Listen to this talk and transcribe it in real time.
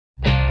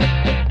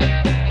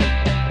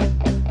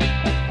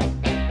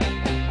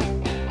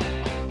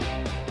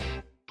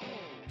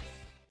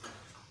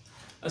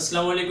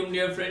अस्सलाम वालेकुम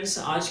dear friends.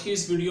 आज की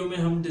इस वीडियो में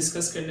हम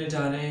डिस्कस करने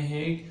जा रहे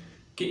हैं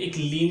कि एक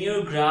लीनियर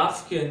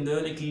ग्राफ के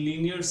अंदर एक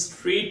लीनियर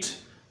स्ट्रेट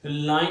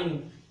लाइन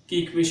की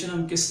इक्वेशन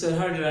हम किस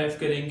तरह डिराइव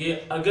करेंगे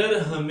अगर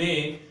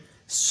हमें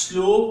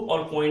स्लोप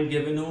और पॉइंट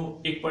गिवन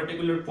हो, एक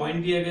पर्टिकुलर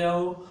पॉइंट दिया गया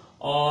हो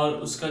और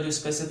उसका जो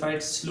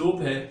स्पेसिफाइड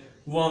स्लोप है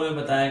वो हमें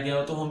बताया गया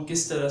हो, तो हम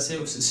किस तरह से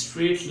उस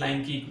स्ट्रेट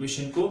लाइन की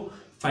इक्वेशन को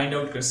फाइंड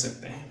आउट कर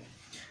सकते हैं।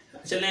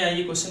 चलें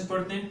आइए क्वेश्चन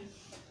पढ़ते हैं।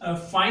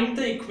 Find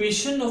the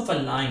equation of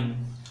a line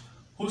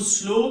whose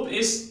slope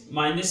is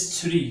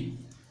 -3।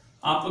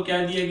 आपको क्या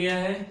दिया गया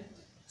है?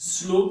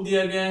 स्लोप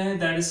दिया गया है,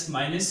 that is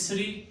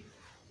 -3,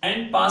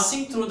 and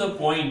passing through the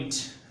point,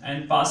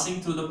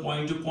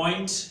 जो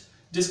पॉइंट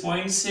जिस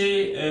पॉइंट से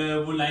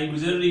वो लाइन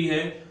गुजर रही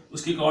है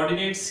उसके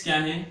कोऑर्डिनेट्स क्या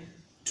हैं?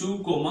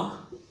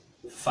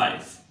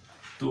 2,5।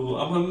 तो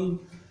अब हम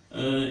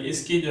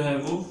इसके जो है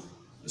वो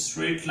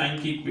स्ट्रेट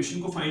लाइन की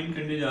इक्वेशन को फाइंड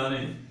करने जा रहे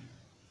हैं।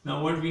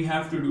 Now what we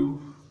have to do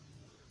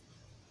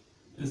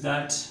is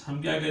that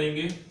हम क्या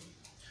करेंगे,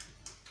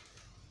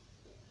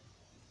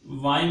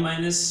 y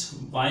minus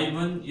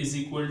y1 is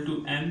equal to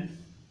m,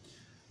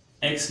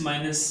 x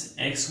minus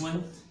x1।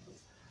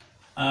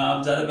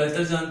 आप ज़्यादा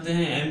बेहतर जानते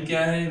हैं m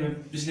क्या है, मैं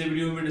पिछले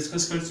वीडियो में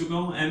डिस्कस कर चुका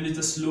हूँ। m is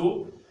the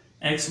slope,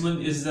 x1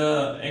 is the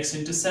x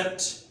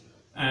intercept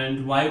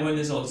and y1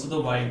 is also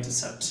the y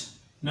intercept।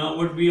 Now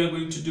what we are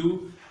going to do,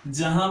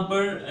 जहाँ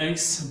पर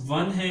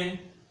x1 है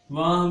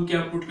वहाँ हम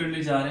क्या पुट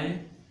करने जा रहे हैं?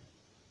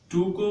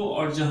 2 को,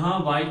 और जहाँ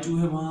y2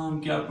 है वहाँ हम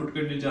क्या पुट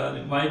करने जा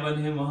रहे हैं? y1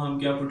 है वहाँ हम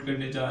क्या पुट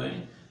करने जा रहे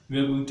हैं? We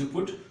are going to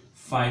put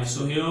 5.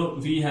 So here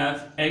we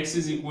have x1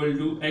 is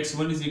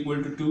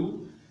equal to 2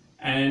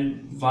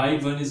 and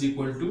y1 is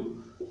equal to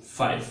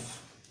 5।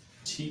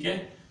 ठीक है,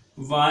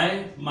 y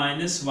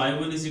minus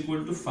y1 is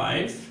equal to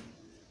 5।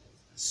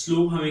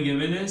 Slope हमें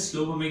गिवन है,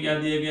 स्लोप हमें क्या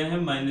दिया गया है?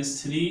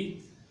 -3।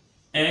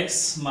 x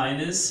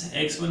minus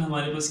x1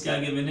 हमारे पास क्या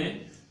गिवन है?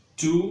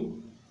 2।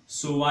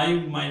 So y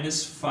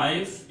minus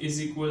 5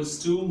 is equals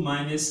to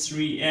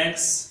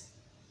 -3x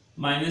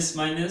minus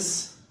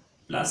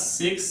plus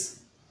 6।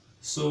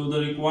 So the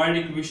required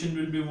equation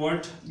will be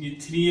what? ये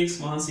 3x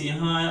वहाँ से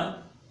यहाँ आया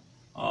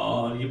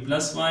और ये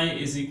plus y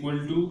is equal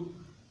to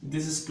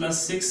this is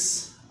 +6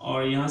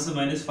 और यहाँ से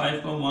 -5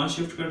 को हम वहाँ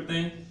शिफ्ट करते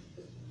हैं,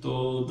 तो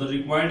the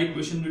required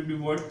equation will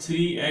be what?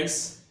 3x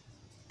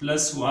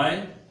plus y।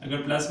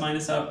 अगर प्लस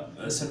माइनस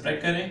आप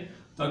सब्ट्रैक्ट करें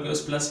तो अगर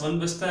उस +1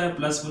 बचता है,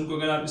 +1 को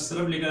अगर आप इस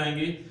तरफ लेकर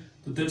आएंगे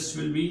तो this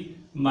will be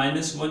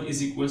 -1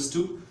 is equals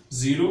to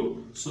 0।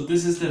 So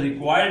this is the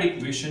required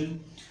equation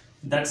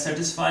that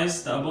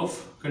satisfies the above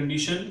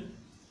condition,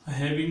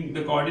 having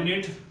the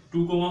coordinate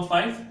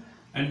 2,5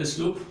 and the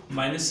slope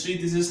 -3।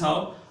 This is how,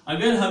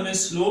 अगर हमें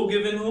slope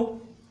given हो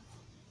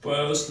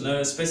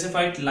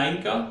specified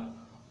line का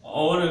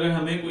और अगर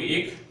हमें कोई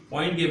एक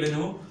point given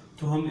हो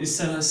तो हम इस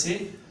तरह से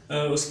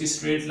उसकी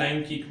straight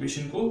line की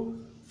equation को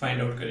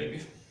find out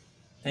करेंगे।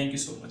 Thank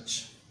you so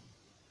much।